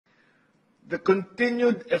The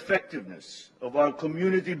continued effectiveness of our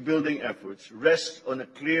community-building efforts rests on a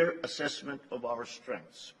clear assessment of our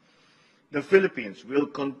strengths. The Philippines will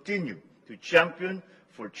continue to champion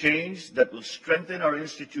for change that will strengthen our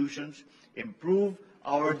institutions, improve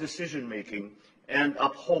our decision-making, and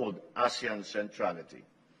uphold ASEAN centrality.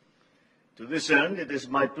 To this end, it is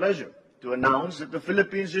my pleasure to announce that the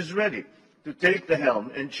Philippines is ready to take the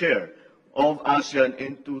helm and chair of ASEAN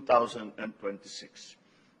in 2026.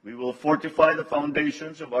 We will fortify the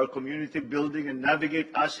foundations of our community building and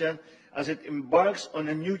navigate ASEAN as it embarks on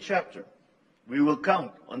a new chapter. We will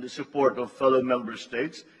count on the support of fellow member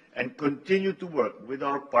states and continue to work with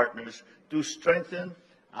our partners to strengthen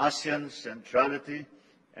ASEAN centrality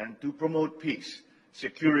and to promote peace,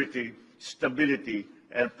 security, stability,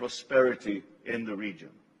 and prosperity in the region.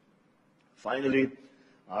 Finally,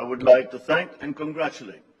 I would like to thank and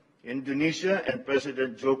congratulate Indonesia and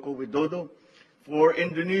President Joko Widodo for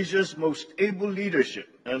Indonesia's most able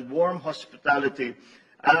leadership and warm hospitality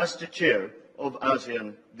as the chair of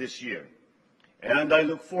ASEAN this year. And I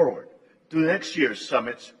look forward to next year's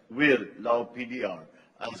summits with Lao PDR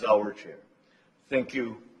as our chair. Thank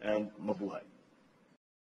you and mabuhay.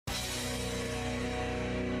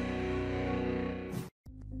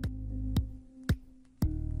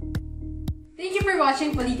 Thank you for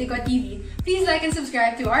watching Politiko TV. Please like and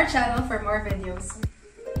subscribe to our channel for more videos.